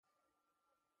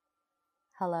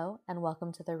Hello and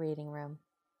welcome to the reading room.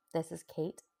 This is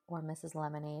Kate, or Mrs.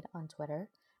 Lemonade on Twitter,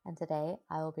 and today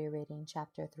I will be reading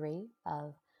Chapter 3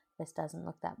 of This Doesn't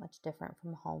Look That Much Different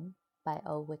from Home by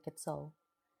Oh Wicked Soul.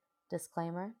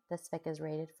 Disclaimer, this fic is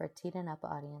rated for teen and up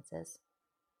audiences.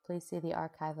 Please see the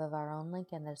archive of our own link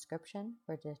in the description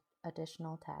for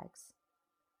additional tags.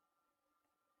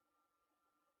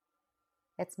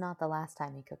 It's not the last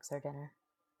time he cooks her dinner.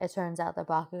 It turns out that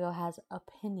Bakugo has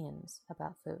opinions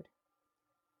about food.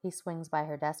 He swings by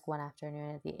her desk one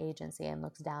afternoon at the agency and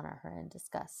looks down at her in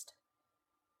disgust.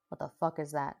 What the fuck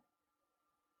is that?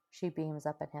 She beams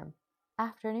up at him.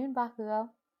 Afternoon, Bakugo.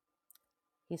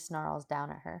 He snarls down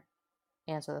at her.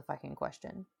 Answer the fucking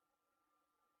question.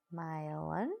 My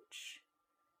lunch?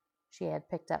 She had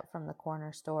picked up from the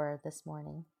corner store this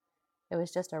morning. It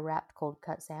was just a wrapped cold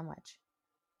cut sandwich.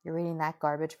 You're eating that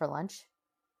garbage for lunch?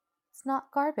 It's not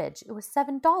garbage. It was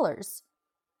 $7.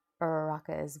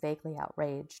 Uraraka is vaguely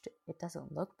outraged. It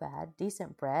doesn't look bad.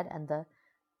 Decent bread, and the...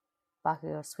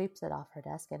 Bakugo sweeps it off her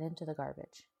desk and into the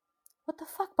garbage. What the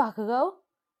fuck, Bakugo?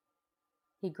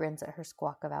 He grins at her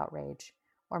squawk of outrage.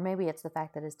 Or maybe it's the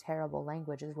fact that his terrible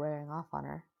language is wearing off on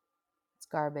her. It's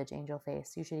garbage, angel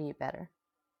face. You should eat better.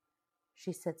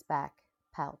 She sits back,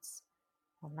 pouts.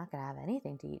 Well, I'm not going to have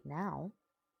anything to eat now.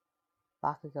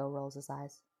 Bakugo rolls his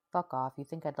eyes. Fuck off. You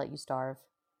think I'd let you starve?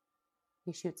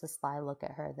 He shoots a sly look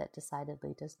at her that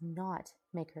decidedly does not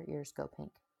make her ears go pink.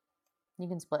 You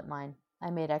can split mine. I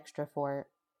made extra for...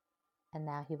 And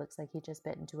now he looks like he just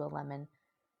bit into a lemon.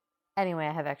 Anyway,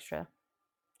 I have extra.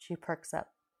 She perks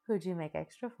up. Who'd you make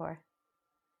extra for?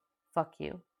 Fuck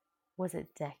you. Was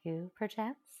it Deku,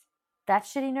 perchance? That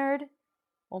shitty nerd?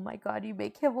 Oh my god, you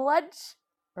make him lunch?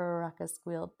 Uraraka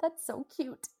squealed. That's so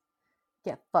cute.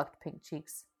 Get fucked, pink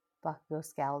cheeks. Bakugo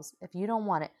scowls. If you don't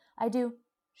want it, I do.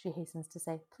 She hastens to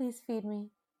say, please feed me.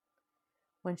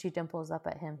 When she dimples up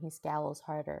at him, he scowls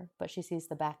harder, but she sees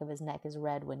the back of his neck is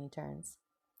red when he turns.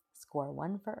 Score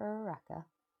 1 for Uraraka.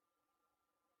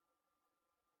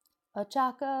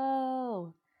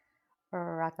 Kacchako!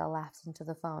 Uraraka laughs into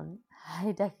the phone.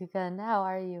 Hi, Deku-kun, how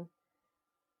are you?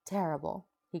 Terrible,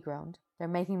 he groaned. They're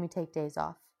making me take days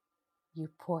off. You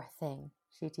poor thing,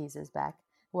 she teases back.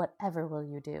 Whatever will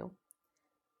you do?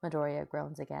 Midoriya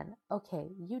groans again. Okay,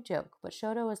 you joke, but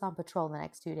Shoto is on patrol the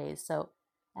next 2 days, so...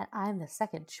 And I'm the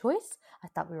second choice? I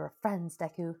thought we were friends,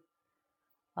 Deku.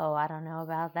 Oh, I don't know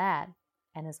about that.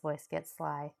 And his voice gets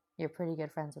sly. You're pretty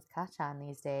good friends with Kacchan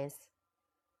these days.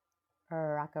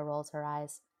 Uraraka rolls her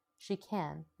eyes. She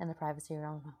can, in the privacy of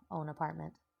her own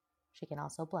apartment. She can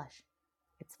also blush.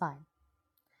 It's fine.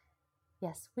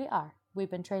 Yes, we are.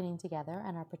 We've been training together,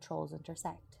 and our patrols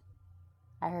intersect.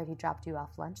 I heard he dropped you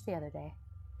off lunch the other day.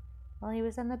 Well, he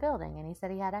was in the building, and he said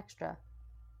he had extra.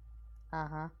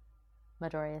 Uh-huh.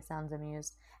 Midoriya sounds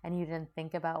amused. And you didn't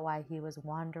think about why he was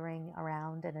wandering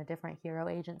around in a different hero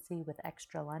agency with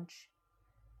extra lunch?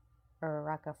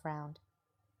 Uraraka frowned.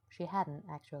 She hadn't,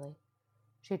 actually.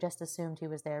 She just assumed he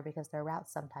was there because their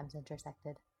routes sometimes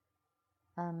intersected.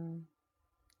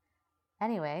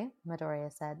 Anyway,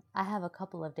 Midoriya said, I have a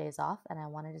couple of days off, and I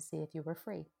wanted to see if you were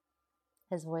free.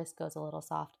 His voice goes a little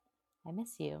soft. I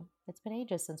miss you. It's been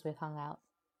ages since we've hung out.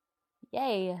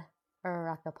 Yay!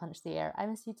 Uraraka punched the air. I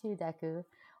miss you too, Deku.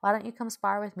 Why don't you come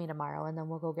spar with me tomorrow, and then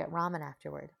we'll go get ramen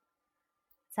afterward?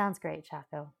 Sounds great,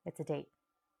 Chaco. It's a date,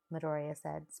 Midoriya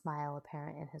said, smile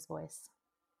apparent in his voice.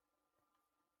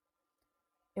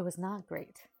 It was not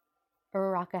great.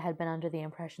 Uraraka had been under the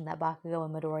impression that Bakugo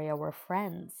and Midoriya were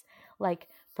friends, like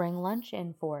bring lunch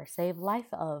in for, save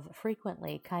life of,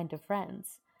 frequently kind of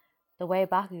friends. The way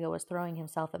Bakugo was throwing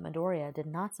himself at Midoriya did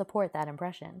not support that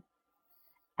impression,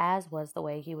 as was the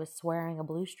way he was swearing a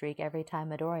blue streak every time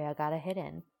Midoriya got a hit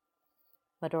in.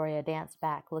 Midoriya danced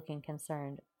back, looking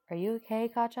concerned. Are you okay,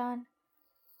 Kacchan?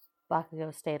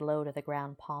 Bakugo stayed low to the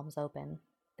ground, palms open.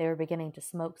 They were beginning to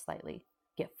smoke slightly.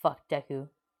 Get fucked, Deku,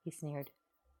 he sneered.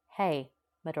 Hey,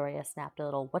 Midoriya snapped a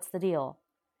little. What's the deal?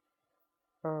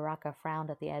 Uraraka frowned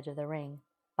at the edge of the ring.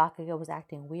 Bakugo was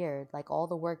acting weird, like all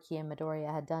the work he and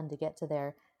Midoriya had done to get to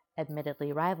their,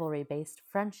 admittedly rivalry-based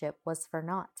friendship was for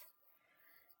naught.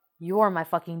 You're my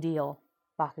fucking deal,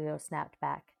 Bakugo snapped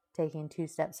back, taking 2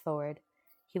 steps forward.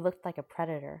 He looked like a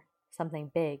predator,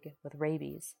 something big, with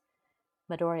rabies.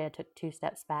 Midoriya took 2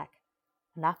 steps back.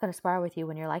 I'm not going to spar with you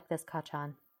when you're like this,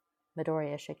 Kacchan.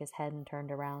 Midoriya shook his head and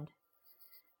turned around.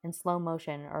 In slow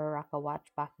motion, Uraraka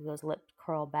watched Bakugo's lip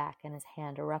curl back and his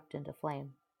hand erupt into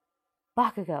flame.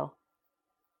 Bakugo!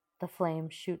 The flame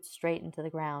shoots straight into the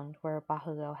ground, where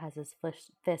Bakugo has his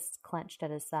fists clenched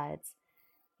at his sides.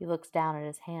 He looks down at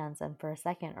his hands, and for a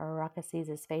second Uraraka sees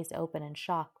his face open in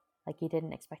shock, like he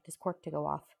didn't expect his quirk to go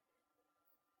off.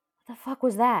 What the fuck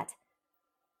was that?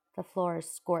 The floor is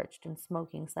scorched and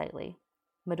smoking slightly.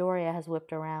 Midoriya has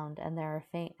whipped around, and there are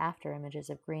faint after-images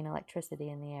of green electricity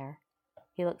in the air.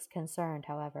 He looks concerned,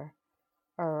 however.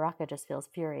 Uraraka just feels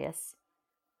furious.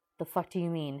 The fuck do you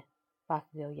mean?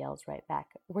 Bakugo yells right back.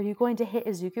 Were you going to hit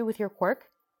Izuku with your quirk?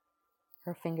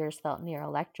 Her fingers felt near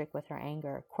electric with her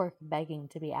anger, quirk begging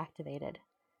to be activated.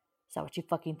 Is that what you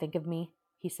fucking think of me?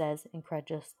 He says,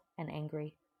 incredulous and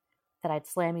angry. That I'd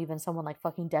slam even someone like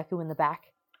fucking Deku in the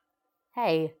back?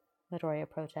 Hey, Midoriya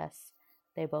protests.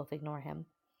 They both ignore him.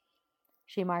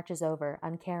 She marches over,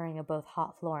 uncaring of both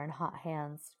hot floor and hot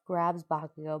hands, grabs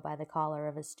Bakugo by the collar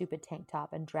of his stupid tank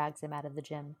top and drags him out of the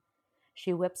gym.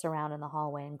 She whips around in the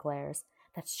hallway and glares.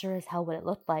 That's sure as hell what it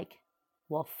looked like.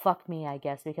 Well, fuck me, I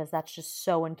guess, because that's just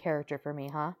so in character for me,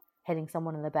 huh? Hitting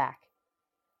someone in the back.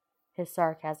 His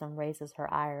sarcasm raises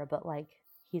her ire, but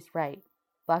he's right.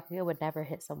 Bakugo would never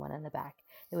hit someone in the back.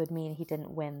 It would mean he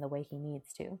didn't win the way he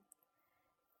needs to.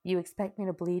 You expect me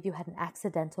to believe you had an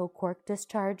accidental quirk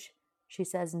discharge? She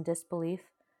says in disbelief.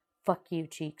 Fuck you,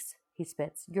 Cheeks, he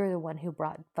spits. You're the one who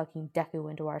brought fucking Deku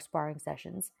into our sparring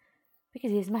sessions.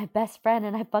 Because he's my best friend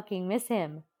and I fucking miss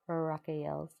him, Uraraka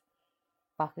yells.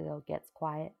 Bakugo gets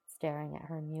quiet, staring at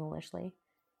her mulishly.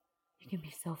 You can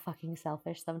be so fucking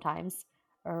selfish sometimes,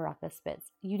 Uraraka spits.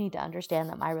 You need to understand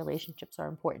that my relationships are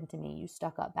important to me, you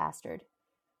stuck-up bastard.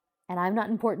 And I'm not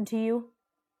important to you?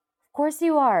 Of course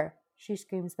you are, she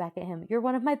screams back at him. You're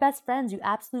one of my best friends, you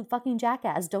absolute fucking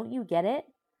jackass. Don't you get it?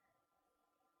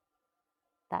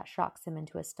 That shocks him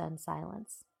into a stunned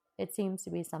silence. It seems to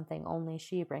be something only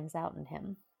she brings out in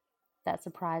him. That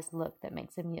surprised look that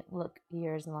makes him look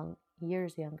years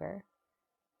younger.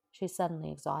 She's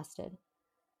suddenly exhausted.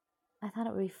 I thought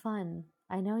it would be fun.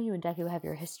 I know you and Deku have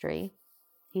your history.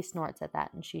 He snorts at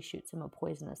that and she shoots him a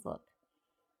poisonous look.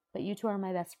 But you two are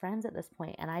my best friends at this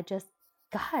point, and I just...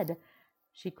 God!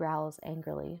 She growls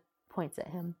angrily, points at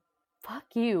him.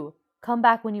 Fuck you! Come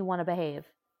back when you want to behave.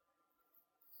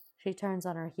 She turns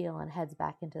on her heel and heads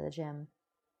back into the gym.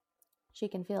 She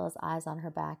can feel his eyes on her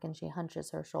back, and she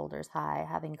hunches her shoulders high,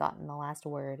 having gotten the last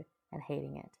word and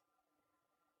hating it.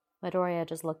 Midoriya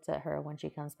just looks at her when she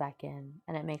comes back in,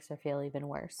 and it makes her feel even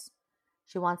worse.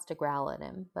 She wants to growl at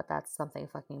him, but that's something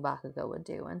fucking Bakugo would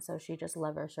do, and so she just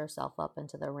levers herself up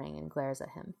into the ring and glares at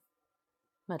him.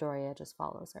 Midoriya just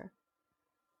follows her.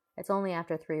 It's only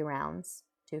after 3 rounds,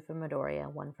 2 for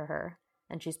Midoriya, 1 for her,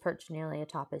 and she's perched nearly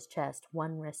atop his chest,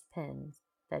 1 wrist pinned,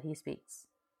 that he speaks.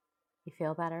 You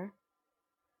feel better?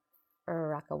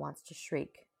 Uraraka wants to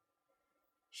shriek.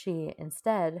 She,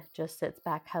 instead, just sits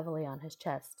back heavily on his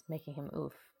chest, making him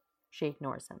oof. She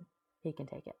ignores him. He can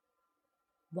take it.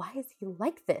 Why is he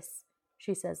like this?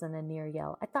 She says in a near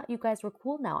yell. I thought you guys were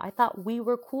cool now. I thought we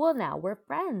were cool now. We're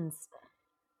friends.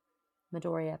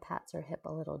 Midoriya pats her hip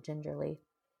a little gingerly.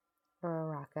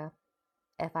 Uraraka,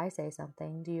 if I say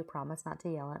something, do you promise not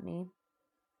to yell at me?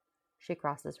 She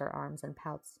crosses her arms and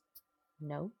pouts.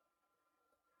 No.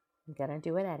 I'm gonna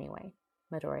do it anyway,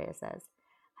 Midoriya says.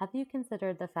 Have you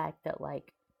considered the fact that,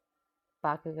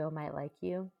 Bakugo might like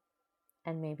you?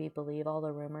 And maybe believe all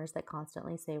the rumors that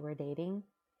constantly say we're dating?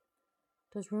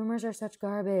 Those rumors are such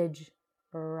garbage,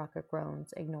 Uraraka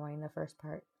groans, ignoring the first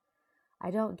part. I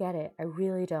don't get it. I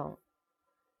really don't.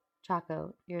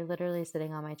 Chaco, you're literally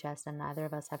sitting on my chest and neither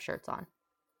of us have shirts on.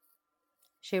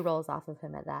 She rolls off of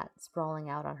him at that, sprawling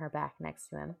out on her back next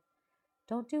to him.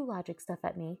 Don't do logic stuff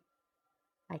at me.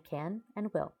 I can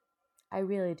and will. I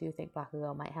really do think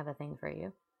Bakugo might have a thing for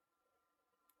you.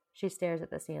 She stares at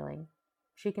the ceiling.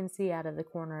 She can see out of the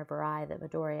corner of her eye that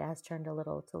Midoriya has turned a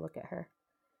little to look at her.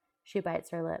 She bites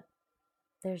her lip.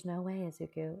 There's no way,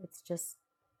 Izuku. It's just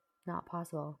not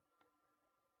possible.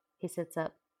 He sits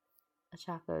up.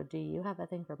 Chaco, do you have a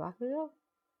thing for Bakugo?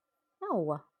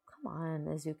 No. Come on,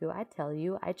 Izuku. I tell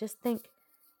you. I just think...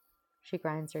 She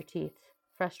grinds her teeth,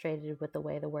 frustrated with the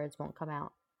way the words won't come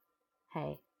out.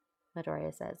 Hey,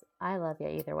 Midoriya says, I love you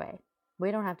either way.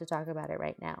 We don't have to talk about it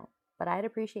right now, but I'd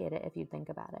appreciate it if you'd think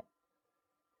about it.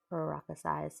 Uraraka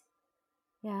sighs.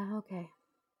 Yeah, okay.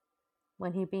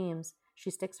 When he beams,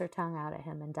 she sticks her tongue out at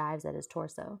him and dives at his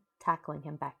torso, tackling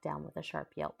him back down with a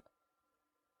sharp yelp.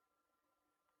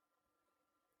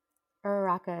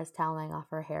 Uraraka is toweling off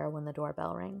her hair when the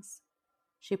doorbell rings.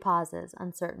 She pauses,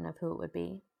 uncertain of who it would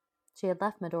be. She had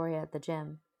left Midoriya at the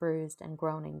gym, bruised and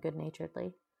groaning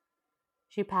good-naturedly.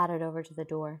 She padded over to the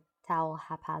door, towel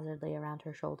haphazardly around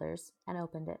her shoulders, and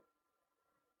opened it.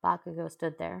 Bakugo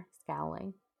stood there,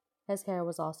 scowling. His hair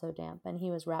was also damp, and he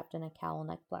was wrapped in a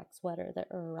cowl-neck black sweater that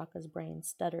Uraraka's brain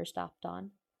stutter-stopped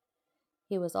on.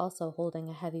 He was also holding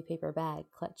a heavy paper bag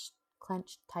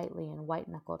clenched tightly in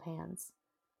white-knuckled hands.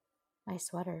 Nice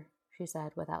sweater, she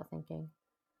said without thinking.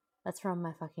 That's from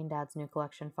my fucking dad's new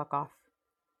collection, fuck off.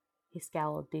 He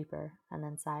scowled deeper and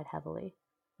then sighed heavily.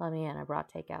 Let me in, I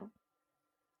brought takeout.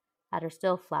 At her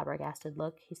still flabbergasted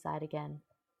look, he sighed again.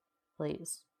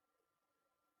 Please.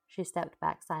 She stepped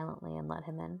back silently and let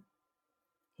him in.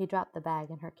 He dropped the bag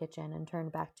in her kitchen and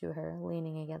turned back to her,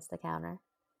 leaning against the counter.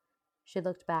 She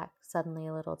looked back, suddenly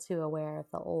a little too aware of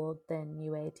the old, thin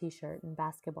UA t-shirt and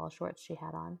basketball shorts she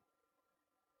had on.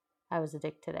 I was a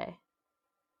dick today.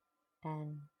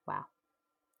 And wow.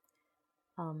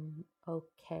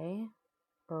 Okay,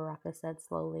 Uraraka said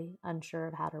slowly, unsure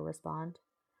of how to respond.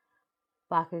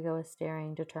 Bakugo is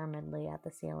staring determinedly at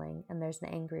the ceiling, and there's an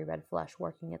angry red flush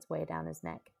working its way down his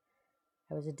neck.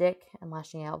 I was a dick and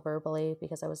lashing out verbally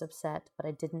because I was upset, but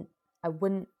I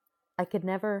could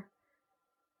never.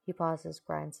 He pauses,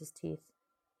 grinds his teeth.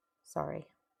 Sorry.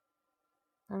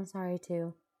 I'm sorry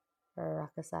too,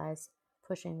 Uraraka sighs,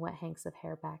 pushing wet hanks of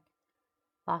hair back.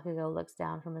 Bakugo looks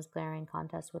down from his glaring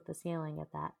contest with the ceiling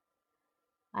at that.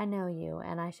 I know you,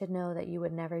 and I should know that you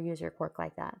would never use your quirk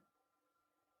like that.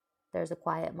 There's a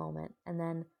quiet moment, and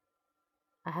then,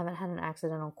 I haven't had an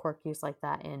accidental quirk use like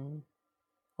that in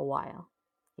a while,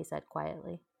 he said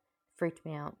quietly. It freaked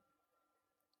me out.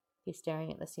 He's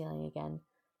staring at the ceiling again.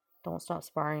 Don't stop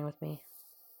sparring with me.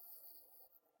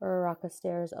 Uraraka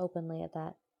stares openly at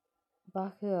that.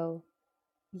 Bakugo,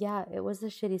 yeah, it was a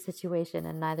shitty situation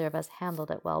and neither of us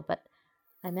handled it well, but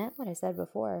I meant what I said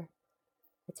before.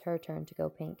 It's her turn to go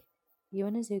pink. You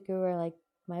and Izuku are like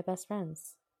my best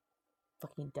friends.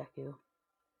 Fucking Deku,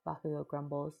 Bakugo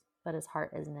grumbles, but his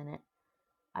heart isn't in it.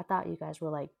 I thought you guys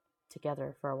were like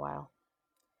together for a while.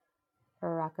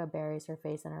 Uraraka buries her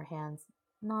face in her hands.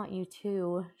 Not you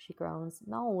too, she groans.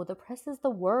 No, the press is the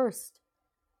worst.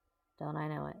 Don't I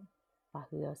know it,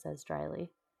 Bakugo says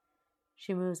dryly.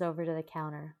 She moves over to the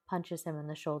counter, punches him in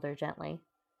the shoulder gently.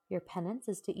 Your penance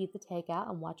is to eat the takeout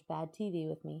and watch bad TV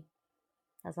with me.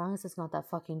 As long as it's not that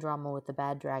fucking drama with the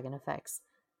bad dragon effects.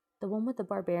 The one with the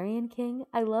barbarian king?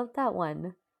 I loved that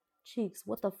one. Cheeks,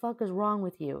 what the fuck is wrong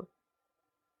with you?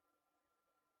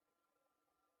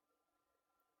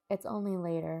 It's only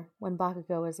later, when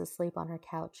Bakugo is asleep on her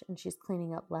couch and she's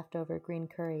cleaning up leftover green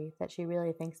curry, that she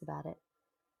really thinks about it.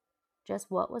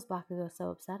 Just what was Bakugo so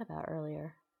upset about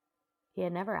earlier? He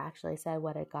had never actually said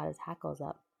what had got his hackles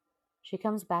up. She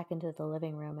comes back into the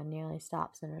living room and nearly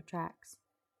stops in her tracks.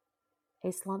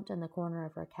 He slumped in the corner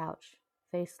of her couch,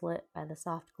 face lit by the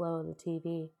soft glow of the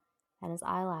TV, and his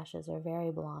eyelashes are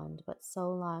very blonde, but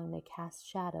so long they cast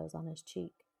shadows on his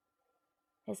cheek.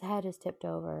 His head is tipped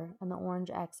over, and the orange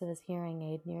X of his hearing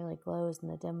aid nearly glows in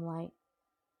the dim light.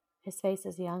 His face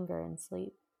is younger in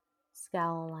sleep,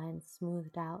 scowl lines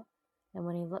smoothed out, and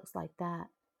when he looks like that,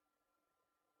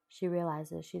 she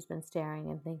realizes she's been staring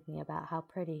and thinking about how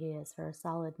pretty he is for a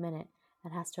solid minute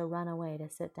and has to run away to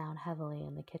sit down heavily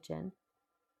in the kitchen.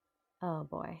 Oh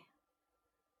boy.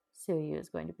 Suyu is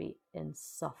going to be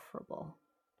insufferable.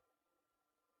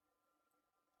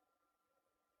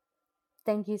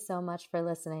 Thank you so much for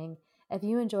listening. If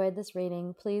you enjoyed this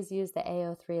reading, please use the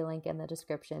AO3 link in the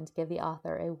description to give the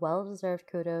author a well-deserved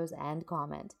kudos and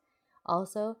comment.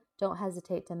 Also, don't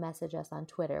hesitate to message us on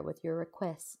Twitter with your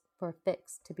requests for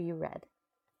fics to be read.